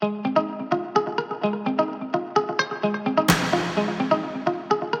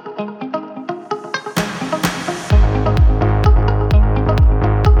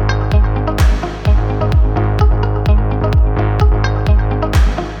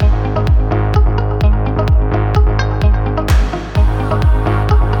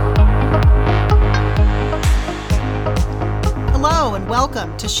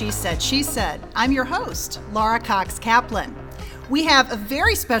She Said, She Said. I'm your host, Laura Cox Kaplan. We have a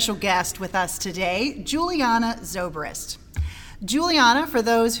very special guest with us today, Juliana Zobrist. Juliana, for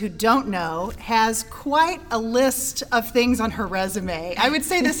those who don't know, has quite a list of things on her resume. I would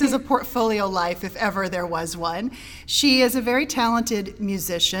say this is a portfolio life if ever there was one. She is a very talented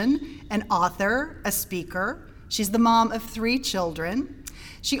musician, an author, a speaker. She's the mom of 3 children.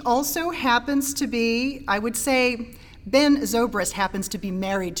 She also happens to be, I would say, Ben Zobrist happens to be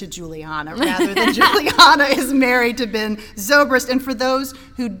married to Juliana rather than Juliana is married to Ben Zobrist. And for those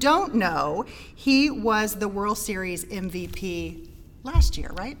who don't know, he was the World Series MVP last year,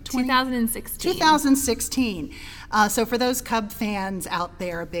 right? 2016. 2016. So for those Cub fans out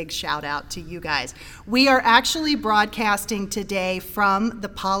there, a big shout out to you guys. We are actually broadcasting today from the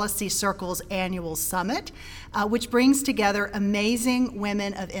Policy Circle's annual summit, which brings together amazing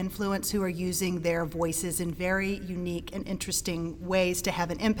women of influence who are using their voices in very unique and interesting ways to have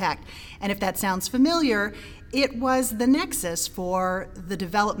an impact. And if that sounds familiar, it was the nexus for the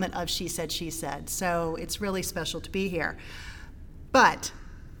development of She Said, She Said. So it's really special to be here. But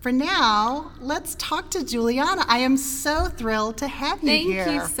for now, let's talk to Juliana. I am so thrilled to have you here.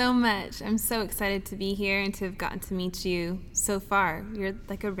 Thank you so much. I'm so excited to be here and to have gotten to meet you so far. You're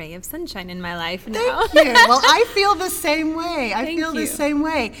like a ray of sunshine in my life now. Thank you. Well, I feel the same way. Thank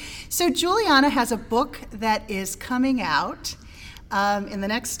you. So Juliana has a book that is coming out in the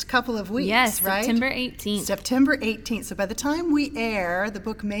next couple of weeks, yes, right? September 18th. September 18th. So by the time we air, the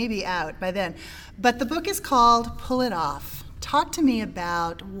book may be out by then. But the book is called Pull It Off. Talk to me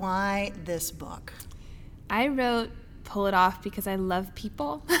about why this book. I wrote Pull It Off because I love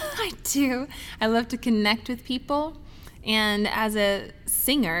people. I do. I love to connect with people. And as a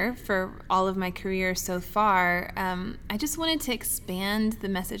singer for all of my career so far, I just wanted to expand the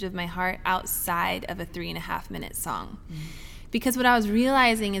message of my heart outside of a 3.5-minute song. Because what I was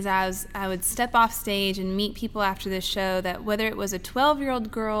realizing is I would step off stage and meet people after the show that whether it was a 12-year-old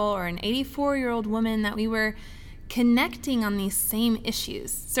girl or an 84-year-old woman, that we were connecting on these same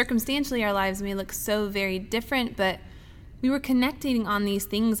issues. Circumstantially, our lives may look so very different, but we were connecting on these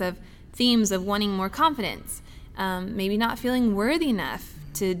themes of wanting more confidence, maybe not feeling worthy enough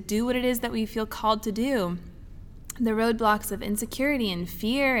to do what it is that we feel called to do, the roadblocks of insecurity and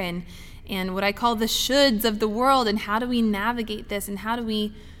fear and what I call the shoulds of the world, and how do we navigate this, and how do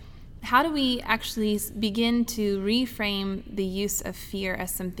we actually begin to reframe the use of fear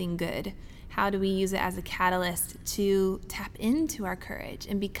as something good? How do we use it as a catalyst to tap into our courage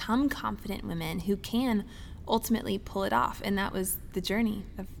and become confident women who can ultimately pull it off? And that was the journey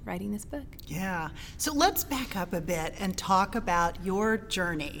of writing this book. Yeah. So let's back up a bit and talk about your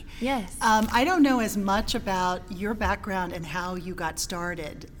journey. Yes. I don't know as much about your background and how you got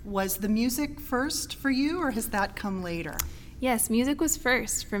started. Was the music first for you, or has that come later? Yes, music was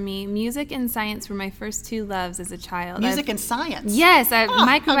first for me. Music and science were my first 2 loves as a child. Music and science? Yes,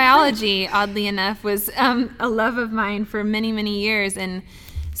 microbiology, oddly enough, was a love of mine for many, many years. And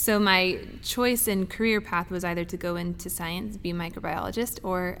so my choice and career path was either to go into science, be a microbiologist,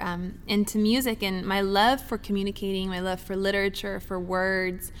 or into music. And my love for communicating, my love for literature, for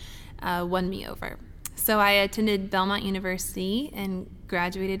words, won me over. So I attended Belmont University and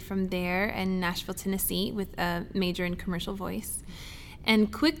graduated from there in Nashville, Tennessee, with a major in commercial voice.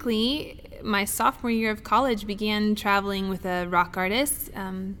 And quickly, my sophomore year of college, began traveling with a rock artist,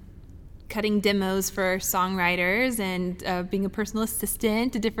 cutting demos for songwriters and being a personal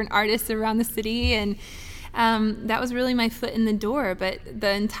assistant to different artists around the city. And that was really my foot in the door. But the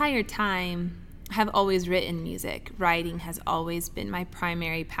entire time, I have always written music. Writing has always been my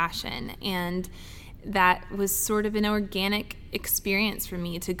primary passion. And that was sort of an organic experience for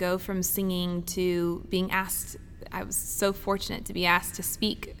me to go from singing to being asked. I was so fortunate to be asked to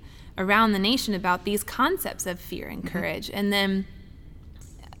speak around the nation about these concepts of fear and courage. And then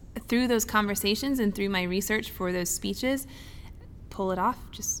through those conversations and through my research for those speeches, Pull It Off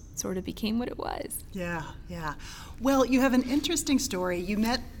just sort of became what it was. Yeah. Well, you have an interesting story. You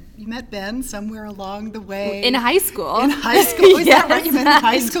met Ben somewhere along the way. In high school. In high school? Is Yes, that right? You met in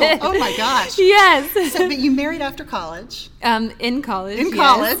high school? did. Oh, my gosh. Yes. But you married after college. In college. In yes,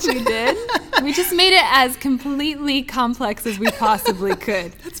 college. we did. We just made it as completely complex as we possibly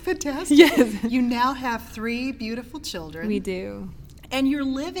could. That's fantastic. Yes. You now have 3 beautiful children. We do. And you're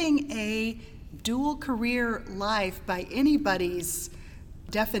living a dual career life by anybody's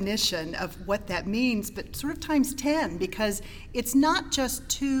definition of what that means, but sort of times 10, because it's not just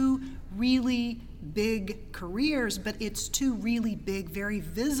 2 really big careers, but it's 2 really big, very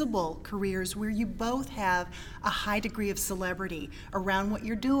visible careers where you both have a high degree of celebrity around what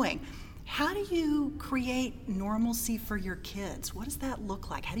you're doing. How do you create normalcy for your kids? What does that look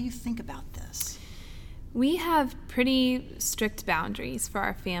like? How do you think about this? We have pretty strict boundaries for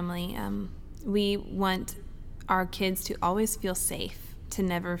our family. We want our kids to always feel safe, to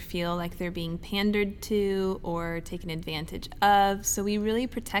never feel like they're being pandered to or taken advantage of. So we really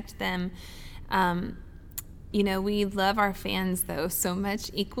protect them. We love our fans, though, so much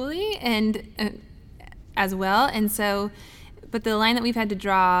equally and as well. And so, but the line that we've had to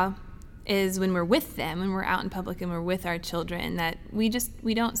draw is when we're with them, when we're out in public and we're with our children, that we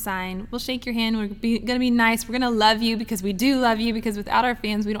don't sign, we'll shake your hand, we're going to be nice, we're going to love you because we do love you, because without our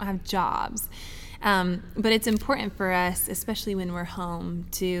fans, we don't have jobs. But it's important for us, especially when we're home,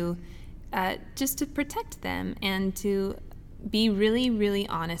 to just to protect them and to be really, really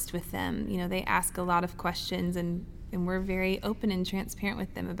honest with them. They ask a lot of questions, and we're very open and transparent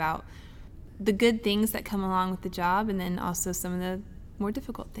with them about the good things that come along with the job, and then also some of the more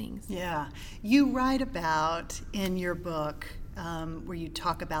difficult things. Yeah. You write about in your book where you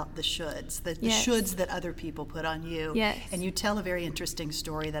talk about the shoulds, the Yes. shoulds that other people put on you. Yes. And you tell a very interesting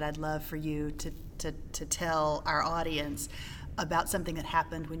story that I'd love for you to tell our audience about something that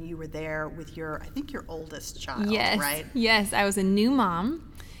happened when you were there with your oldest child, Yes. right? Yes, I was a new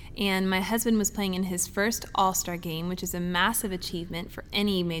mom, and my husband was playing in his first All-Star game, which is a massive achievement for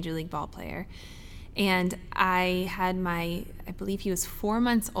any Major League ball player. And I had I believe he was 4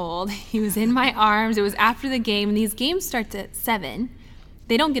 months old. He was in my arms. It was after the game. And these games start at 7.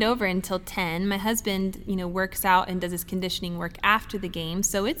 They don't get over until 10. My husband, works out and does his conditioning work after the game.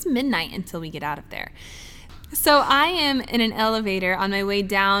 So it's midnight until we get out of there. So I am in an elevator on my way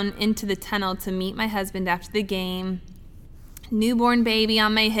down into the tunnel to meet my husband after the game. Newborn baby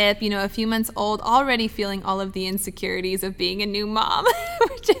on my hip, a few months old, already feeling all of the insecurities of being a new mom,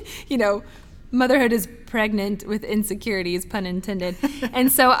 which, motherhood is pregnant with insecurities, pun intended.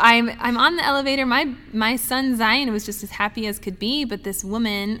 And so I'm on the elevator. My son Zion was just as happy as could be, but this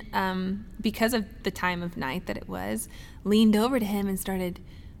woman, because of the time of night that it was, leaned over to him and started,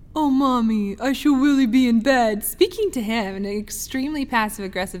 "Oh, Mommy, I shall really be in bed," speaking to him in an extremely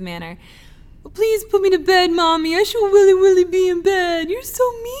passive-aggressive manner. "Please put me to bed, Mommy. I shall really, really be in bed. You're so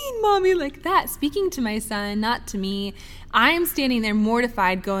mean, Mommy," like that, speaking to my son, not to me. I am standing there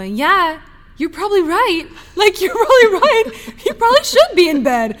mortified going, "Yeah, you're probably right. Like, you're probably right. You probably should be in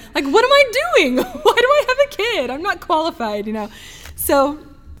bed. Like, what am I doing? Why do I have a kid? I'm not qualified, So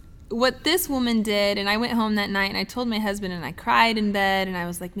what this woman did, and I went home that night and I told my husband, and I cried in bed, and I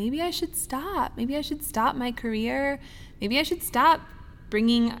was like, maybe I should stop. Maybe I should stop my career. Maybe I should stop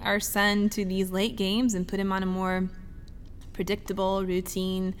bringing our son to these late games and put him on a more predictable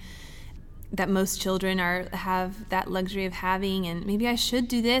routine that most children have that luxury of having, and maybe I should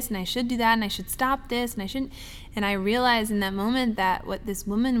do this and I should do that and I should stop this and I shouldn't." And I realized in that moment that what this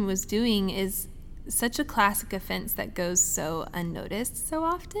woman was doing is such a classic offense that goes so unnoticed so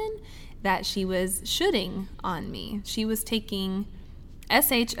often, that she was shoulding on me. She was taking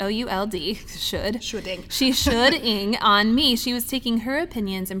SHOULD, Shoulding. She's shoulding on me. She was taking her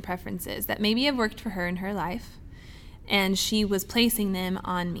opinions and preferences that maybe have worked for her in her life, and she was placing them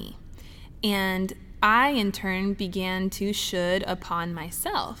on me. And I, in turn, began to should upon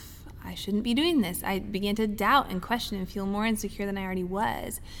myself. I shouldn't be doing this. I began to doubt and question and feel more insecure than I already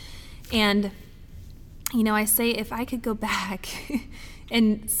was. And, I say if I could go back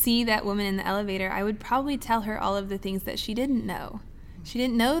and see that woman in the elevator, I would probably tell her all of the things that she didn't know. She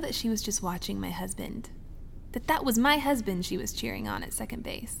didn't know that she was just watching my husband, that was my husband she was cheering on at second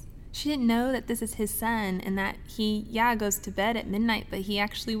base. She didn't know that this is his son, and that he, goes to bed at midnight, but he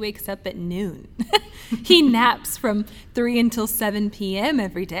actually wakes up at noon. He naps from 3 until 7 p.m.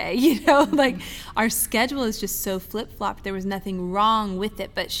 every day. Like, our schedule is just so flip-flopped. There was nothing wrong with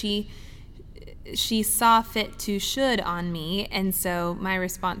it, but she saw fit to should on me, and so my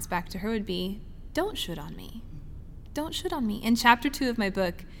response back to her would be, "Don't should on me. Don't should on me." In chapter 2 of my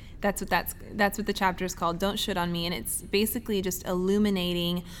book, that's what the chapter is called, "Don't Should on Me," and it's basically just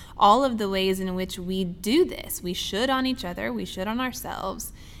illuminating all of the ways in which we do this. We should on each other, we should on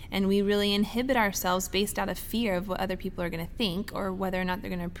ourselves, and we really inhibit ourselves based out of fear of what other people are going to think or whether or not they're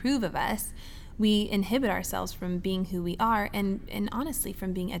going to approve of us. We inhibit ourselves from being who we are, and honestly,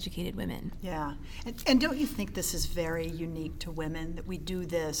 from being educated women. Yeah. And don't you think this is very unique to women, that we do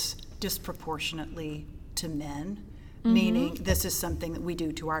this disproportionately to men? Mm-hmm. Meaning this is something that we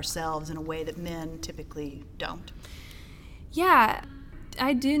do to ourselves in a way that men typically don't. Yeah,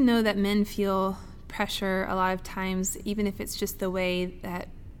 I do know that men feel pressure a lot of times, even if it's just the way that,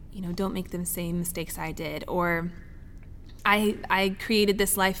 don't make the same mistakes I did, or I created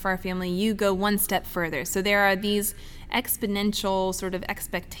this life for our family. You go one step further. So there are these exponential sort of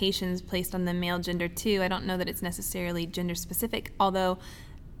expectations placed on the male gender too. I don't know that it's necessarily gender specific, although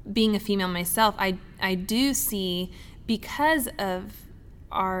being a female myself, I do see, because of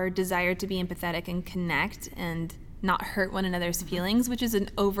our desire to be empathetic and connect and not hurt one another's feelings, which is an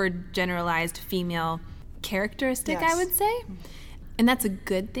overgeneralized female characteristic, yes. I would say. And that's a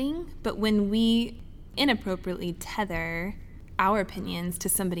good thing. But when we inappropriately tether our opinions to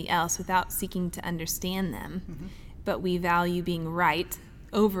somebody else without seeking to understand them, but we value being right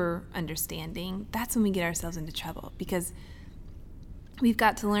over understanding, that's when we get ourselves into trouble, because we've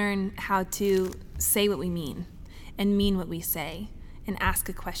got to learn how to say what we mean and mean what we say and ask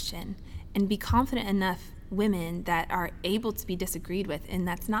a question and be confident enough women that are able to be disagreed with, and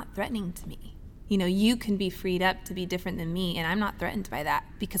that's not threatening to me. You know, you can be freed up to be different than me, and I'm not threatened by that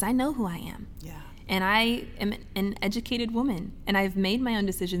because I know who I am. Yeah. And I am an educated woman, and I've made my own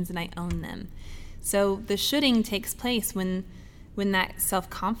decisions and I own them. So the shoulding takes place when that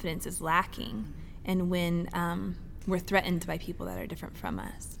self-confidence is lacking and when we're threatened by people that are different from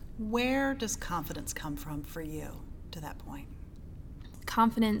us. Where does confidence come from for you to that point?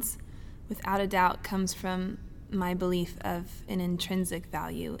 Confidence, without a doubt, comes from my belief of an intrinsic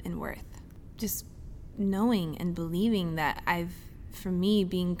value and worth. Just knowing and believing that for me,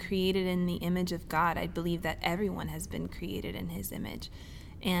 being created in the image of God, I believe that everyone has been created in His image.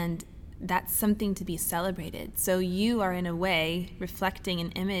 And that's something to be celebrated. So you are, in a way, reflecting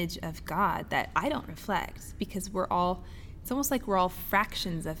an image of God that I don't reflect, because it's almost like we're all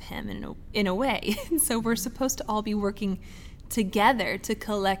fractions of Him in a way. And so we're supposed to all be working together to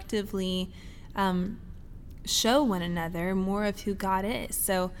collectively show one another more of who God is.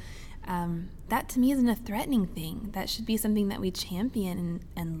 So that to me isn't a threatening thing. That should be something that we champion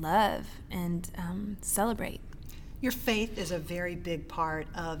and love and celebrate. Your faith is a very big part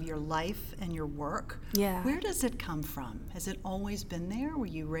of your life and your work. Yeah. Where does it come from? Has it always been there? Were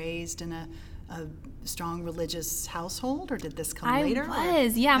you raised in a strong religious household, or did this come later? I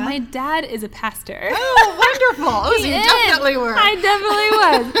was, yeah. Huh? My dad is a pastor. Oh, wonderful. Oh, so you definitely were. I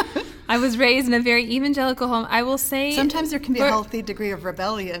definitely was. I was raised in a very evangelical home. I will say... Sometimes there can be a healthy degree of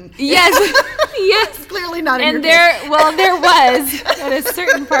rebellion. Yes. Yes. Clearly not in your case. Well, there was at a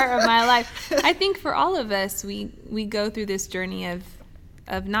certain part of my life. I think for all of us, we go through this journey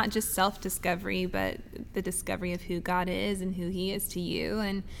of not just self-discovery, but the discovery of who God is and who He is to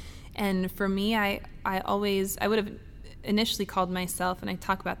you. And for me, I would have initially called myself, and I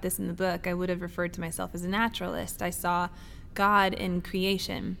talk about this in the book, I would have referred to myself as a naturalist. I saw God in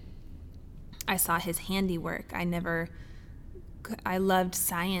creation. I saw His handiwork. I loved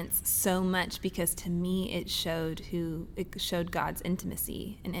science so much because to me it showed God's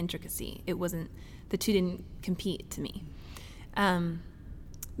intimacy and intricacy. The two didn't compete to me.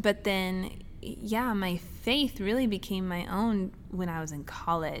 But then, yeah, my faith really became my own when I was in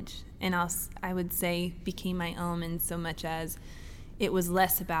college. And I would say became my own in so much as it was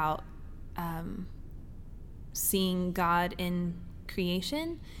less about seeing God in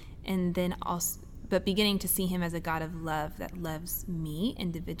creation, and then but beginning to see Him as a God of love that loves me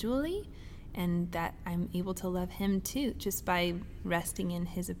individually, and that I'm able to love Him too, just by resting in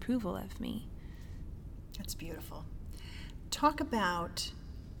His approval of me. That's beautiful. Talk about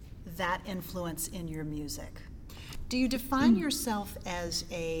that influence in your music. Do you define yourself as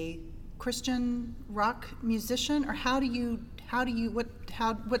a Christian rock musician, or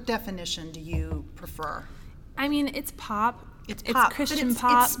what definition do you prefer? I mean, it's pop. It's pop, Christian but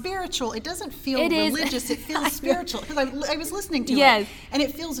pop. It's spiritual. It doesn't feel religious. It feels spiritual. Because I was listening to yes. it, and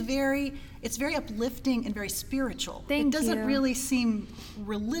it feels very uplifting and very spiritual. Thank it doesn't you. really seem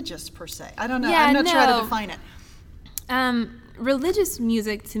religious per se. I don't know. Yeah, I'm not sure how to define it. Religious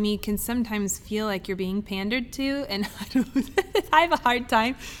music to me can sometimes feel like you're being pandered to, and I have a hard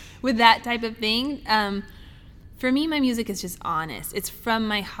time with that type of thing. For me, my music is just honest. It's from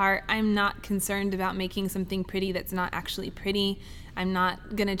my heart. I'm not concerned about making something pretty that's not actually pretty. I'm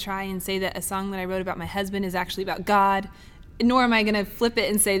not going to try and say that a song that I wrote about my husband is actually about God, nor am I going to flip it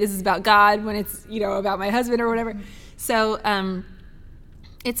and say this is about God when it's, about my husband or whatever. So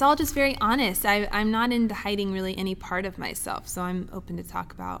it's all just very honest. I'm not into hiding really any part of myself, so I'm open to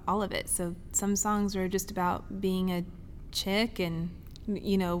talk about all of it. So some songs are just about being a chick and,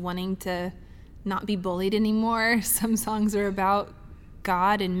 wanting to not be bullied anymore. Some songs are about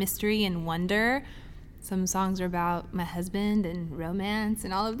God and mystery and wonder. Some songs are about my husband and romance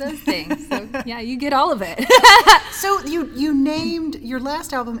and all of those things. So yeah, you get all of it. So you named, your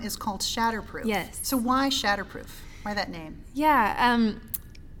last album is called Shatterproof. Yes. So why Shatterproof? Why that name? Yeah,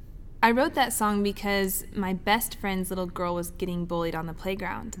 I wrote that song because my best friend's little girl was getting bullied on the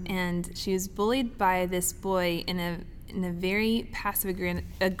playground, and she was bullied by this boy in a very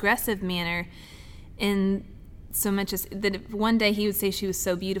passive-aggressive manner, in so much as that one day he would say she was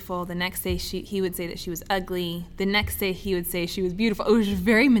so beautiful, the next day he would say that she was ugly, the next day he would say she was beautiful. It was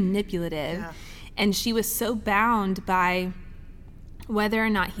very manipulative, and she was so bound by whether or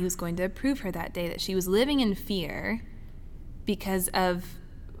not he was going to approve her that day that she was living in fear because of,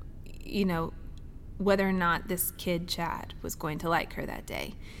 whether or not this kid, Chad, was going to like her that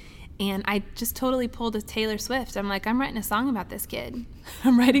day. And I just totally pulled a Taylor Swift. I'm like, I'm writing a song about this kid.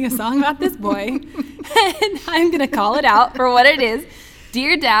 I'm writing a song about this boy. And I'm going to call it out for what it is.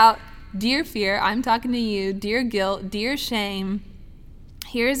 Dear doubt, dear fear, I'm talking to you. Dear guilt, dear shame.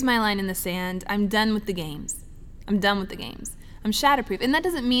 Here's my line in the sand. I'm done with the games. I'm shatterproof. And that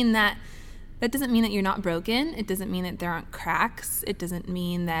doesn't mean that you're not broken. It doesn't mean that there aren't cracks. It doesn't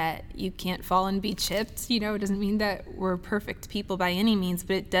mean that you can't fall and be chipped. It doesn't mean that we're perfect people by any means,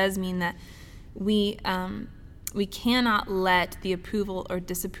 but it does mean that we cannot let the approval or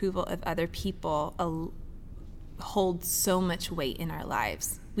disapproval of other people hold so much weight in our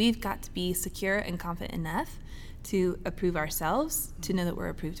lives. We've got to be secure and confident enough to approve ourselves, to know that we're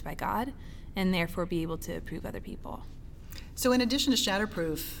approved by God, and therefore be able to approve other people. So in addition to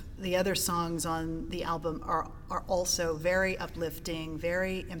Shatterproof, the other songs on the album are also very uplifting,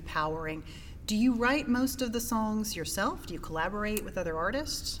 very empowering. Do you write most of the songs yourself? Do you collaborate with other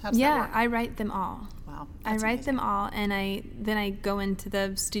artists? How does that work? I write them all. Wow. I write them all, and then I go into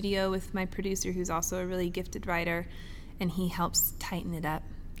the studio with my producer, who's also a really gifted writer, and he helps tighten it up,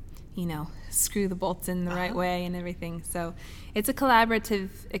 screw the bolts in the right way and everything. So it's a collaborative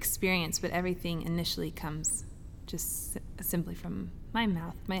experience, but everything initially comes just simply from my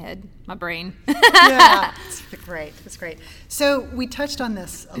mouth, my head, my brain. Yeah, it's great. It's great. So we touched on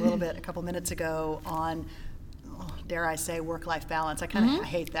this a little bit a couple minutes ago on, dare I say, work-life balance. I kind of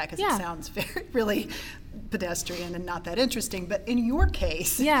hate that because it sounds really pedestrian and not that interesting. But in your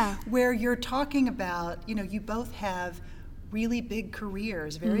case, where you're talking about, you both have really big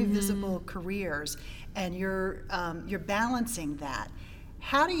careers, very visible careers, and you're balancing that.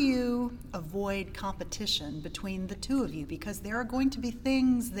 How do you avoid competition between the two of you? Because there are going to be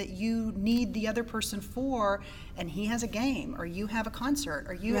things that you need the other person for, and he has a game, or you have a concert,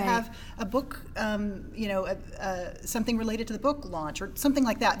 or you have a book, something related to the book launch, or something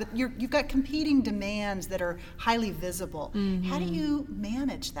like that. But you've got competing demands that are highly visible. How do you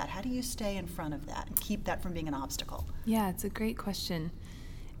manage that? How do you stay in front of that and keep that from being an obstacle? Yeah, it's a great question.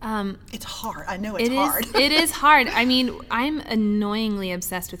 It's hard. I know it's hard. It is hard. I mean, I'm annoyingly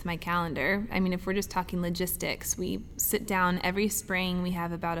obsessed with my calendar. I mean, if we're just talking logistics, we sit down every spring. We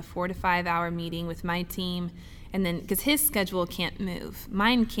have about a 4 to 5 hour meeting with my team. And then, because his schedule can't move,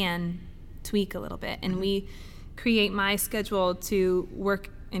 mine can tweak a little bit. And we create my schedule to work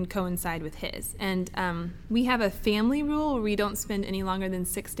and coincide with his. And we have a family rule where we don't spend any longer than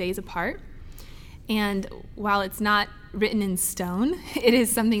 6 days apart. And while it's not written in stone, it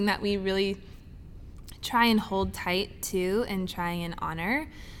is something that we really try and hold tight to and try and honor.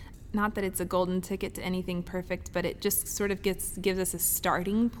 Not that it's a golden ticket to anything perfect, but it just sort of gives us a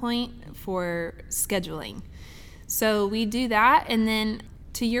starting point for scheduling. So we do that, and then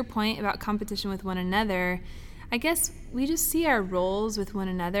to your point about competition with one another, I guess we just see our roles with one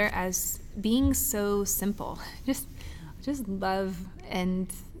another as being so simple. Just love and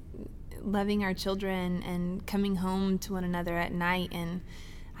loving our children and coming home to one another at night, and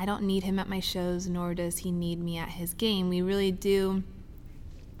I don't need him at my shows, nor does he need me at his game. We really do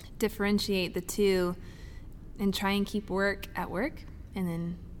differentiate the two and try and keep work at work and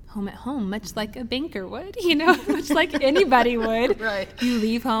then home at home, much like a banker would, much like anybody would. Right. You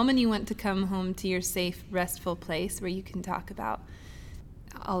leave home and you want to come home to your safe, restful place where you can talk about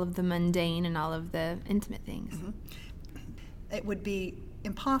all of the mundane and all of the intimate things. It would be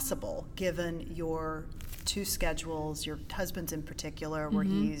impossible given your two schedules, your husband's in particular, where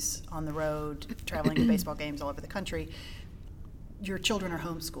he's on the road traveling to baseball games all over the country. Your children are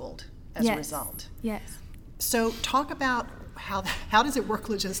homeschooled as a result. Yes. So talk about how does it work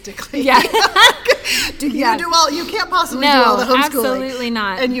logistically? Yeah. You can't possibly do all the homeschooling. Absolutely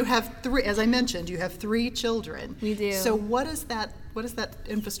not. And you have three, as I mentioned, you have 3 children. We do. So what does that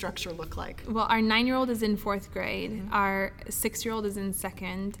infrastructure look like? Well, our 9-year-old is in 4th grade, our 6-year-old is in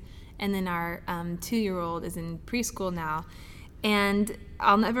 2nd, and then our 2-year-old is in preschool now. And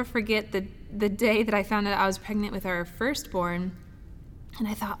I'll never forget the day that I found out I was pregnant with our firstborn. And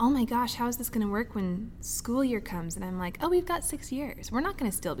I thought, oh my gosh, how is this going to work when school year comes? And I'm like, oh, we've got 6 years. We're not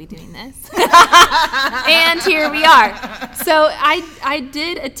going to still be doing this. And here we are. So I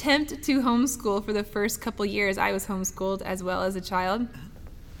did attempt to homeschool for the first couple years. I was homeschooled as well as a child.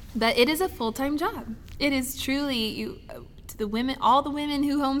 But it is a full-time job. It is truly, to the women, all the women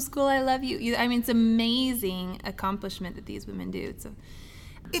who homeschool, I love you. I mean, it's an amazing accomplishment that these women do.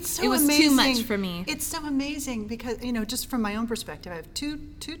 It was amazing. Too much for me. It's so amazing because, just from my own perspective, I have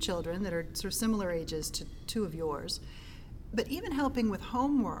two children that are sort of similar ages to two of yours. But even helping with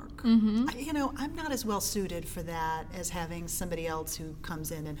homework, I'm not as well suited for that as having somebody else who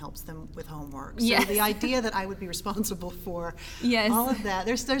comes in and helps them with homework. So yes. The idea that I would be responsible for all of that,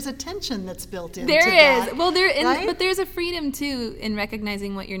 there's a tension that's built into that. There is. Well, right? But there's a freedom, too, in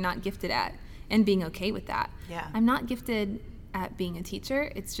recognizing what you're not gifted at and being okay with that. Yeah. I'm not gifted at being a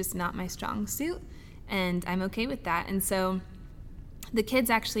teacher. It's just not my strong suit, and I'm okay with that. And so the kids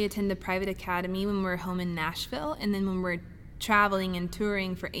actually attend a private academy when we're home in Nashville, and then when we're traveling and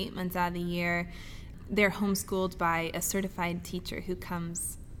touring for 8 months out of the year, they're homeschooled by a certified teacher who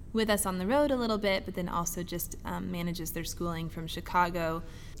comes with us on the road a little bit, but then also just manages their schooling from Chicago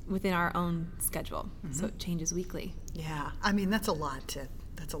within our own schedule. Mm-hmm. So it changes weekly. Yeah, I mean that's a lot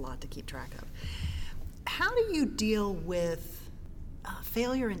to keep track of. How do you deal with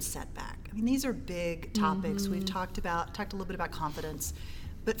failure and setback? I mean, these are big topics. Mm-hmm. We've talked a little bit about confidence.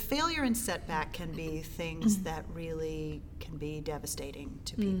 But failure and setback can be things that really can be devastating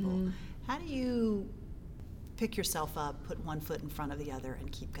to people. Mm-hmm. How do you pick yourself up, put one foot in front of the other,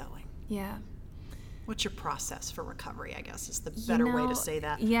 and keep going? Yeah. What's your process for recovery, I guess, is the better way to say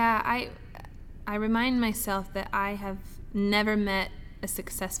that. Yeah, I remind myself that I have never met a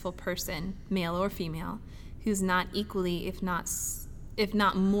successful person, male or female, who's not equally, if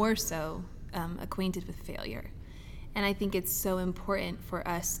not more so, acquainted with failure. And I think it's so important for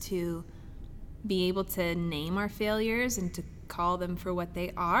us to be able to name our failures and to call them for what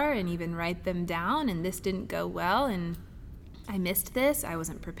they are and even write them down. And this didn't go well, and I missed this. I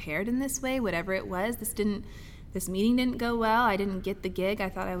wasn't prepared in this way, whatever it was. This meeting didn't go well. I didn't get the gig I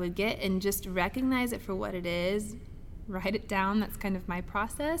thought I would get, and just recognize it for what it is. Write it down. That's kind of my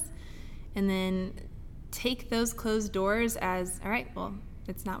process. And then take those closed doors as, all right, well,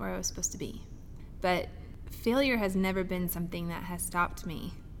 it's not where I was supposed to be. But failure has never been something that has stopped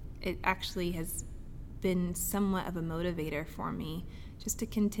me. It actually has been somewhat of a motivator for me just to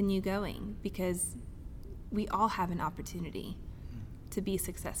continue going, because we all have an opportunity to be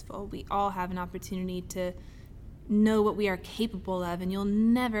successful. We all have an opportunity to know what we are capable of, and you'll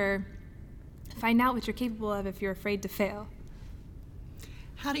never find out what you're capable of if you're afraid to fail.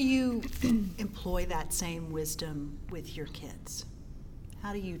 How do you employ that same wisdom with your kids?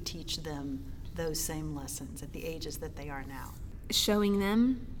 How do you teach them those same lessons at the ages that they are now? Showing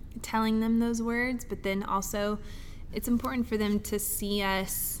them, telling them those words, but then also it's important for them to see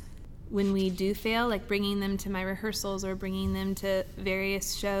us when we do fail, like bringing them to my rehearsals or bringing them to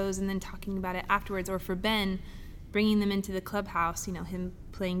various shows and then talking about it afterwards. Or for Ben, bringing them into the clubhouse, him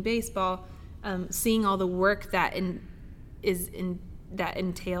playing baseball, seeing all the work that that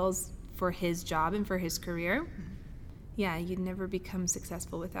entails for his job and for his career. Yeah, you'd never become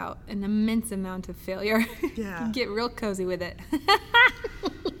successul without an immense amount of failure. Yeah. Get real cozy with it.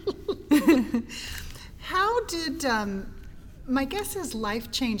 How did, my guess is life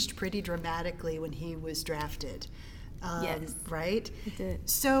changed pretty dramatically when he was drafted. Yes. Right? It did.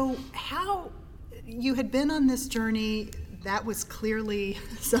 So how, you had been on this journey, that was clearly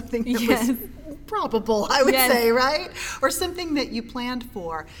something that was probable, I would say, right? Or something that you planned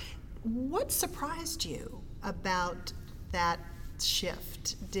for. What surprised you about that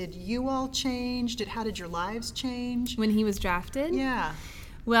shift? Did you all change? How did your lives change? When he was drafted? Yeah.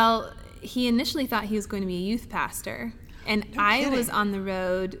 Well, he initially thought he was going to be a youth pastor, and I was on the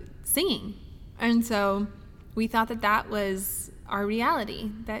road singing. And so we thought that was our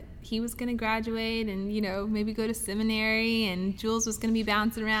reality, that he was going to graduate and, maybe go to seminary, and Jules was going to be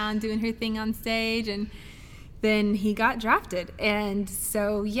bouncing around doing her thing on stage, and then he got drafted. And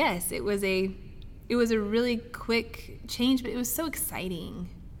so, yes, it was a really quick change, but it was so exciting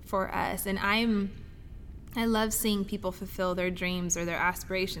for us. And I love seeing people fulfill their dreams or their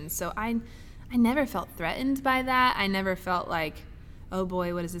aspirations. So I never felt threatened by that. I never felt like, oh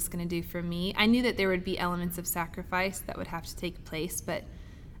boy, what is this going to do for me? I knew that there would be elements of sacrifice that would have to take place, but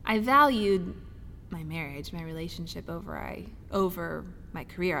I valued my marriage, my relationship over my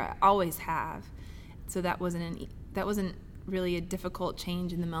career. I always have. So that wasn't really a difficult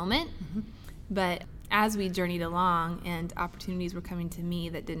change in the moment. Mm-hmm. But as we journeyed along and opportunities were coming to me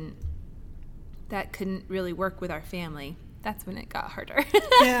that couldn't really work with our family, that's when it got harder.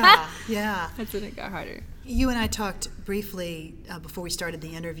 Yeah. That's when it got harder. You and I talked briefly before we started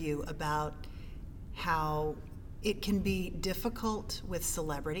the interview about how it can be difficult with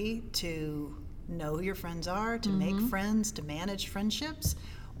celebrity to know who your friends are, to make friends, to manage friendships.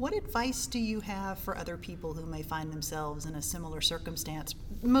 What advice do you have for other people who may find themselves in a similar circumstance,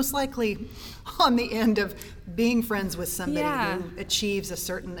 most likely on the end of being friends with somebody who achieves a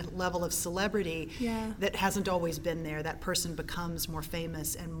certain level of celebrity that hasn't always been there? That person becomes more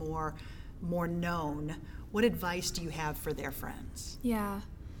famous and more known. What advice do you have for their friends? Yeah.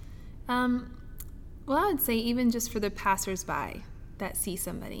 Well, I would say even just for the passersby that see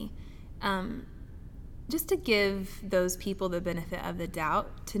somebody, just to give those people the benefit of the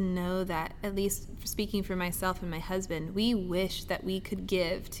doubt, to know that, at least speaking for myself and my husband, we wish that we could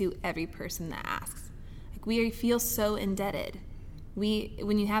give to every person that asks. Like, we feel so indebted.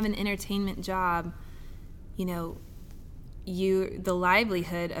 When you have an entertainment job, the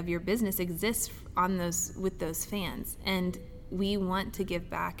livelihood of your business exists with those fans, and we want to give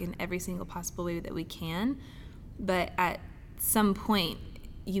back in every single possible way that we can, but at some point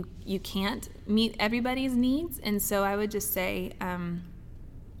you can't meet everybody's needs. And so I would just say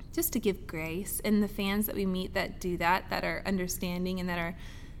just to give grace, and the fans that we meet that do that are understanding and that are,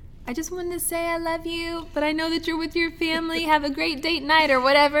 I just wanted to say I love you, but I know that you're with your family, have a great date night or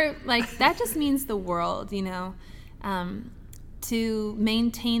whatever, like that just means the world, to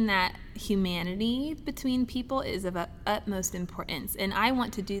maintain that humanity between people is of utmost importance. And I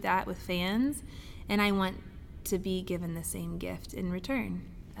want to do that with fans, and I want to be given the same gift in return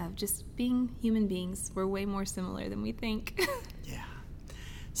of just being human beings. We're way more similar than we think. Yeah.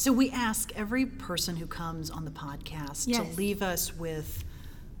 So we ask every person who comes on the podcast to leave us with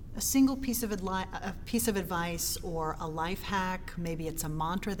a single piece of advice or a life hack. Maybe it's a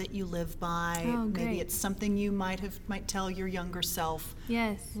mantra that you live by. Oh, great. Maybe it's something you might tell your younger self.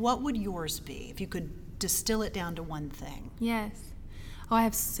 Yes. What would yours be if you could distill it down to one thing? Yes. Oh, I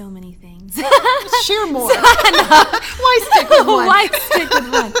have so many things. Share more. Why stick with one? Why stick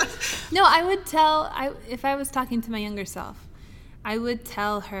with one? No, I would if I was talking to my younger self, I would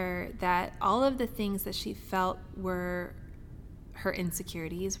tell her that all of the things that she felt were her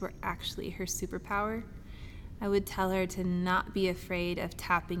insecurities were actually her superpower. I would tell her to not be afraid of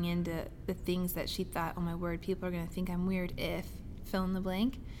tapping into the things that she thought, oh my word, people are going to think I'm weird if, fill in the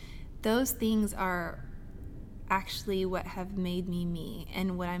blank. Those things are actually what have made me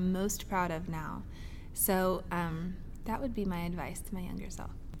and what I'm most proud of now. So that would be my advice to my younger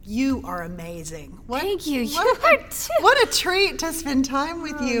self. You are amazing. Thank you. You are too. What a treat to spend time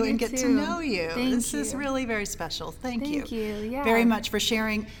with you and get to know you. This is really very special. Thank you. Thank you. Yeah. Very much for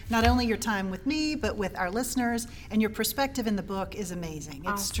sharing not only your time with me, but with our listeners. And your perspective in the book is amazing.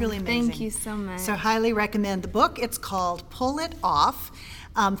 Awesome. It's truly amazing. Thank you so much. So highly recommend the book. It's called Pull It Off.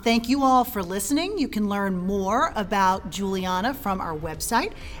 Thank you all for listening. You can learn more about Juliana from our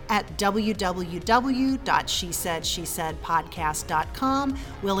website at www.shesaidshesaidpodcast.com.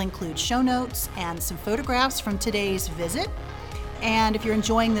 We'll include show notes and some photographs from today's visit. And if you're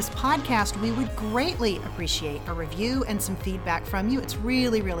enjoying this podcast, we would greatly appreciate a review and some feedback from you. It's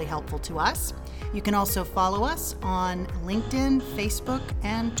really, really helpful to us. You can also follow us on LinkedIn, Facebook,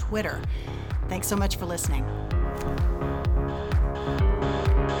 and Twitter. Thanks so much for listening.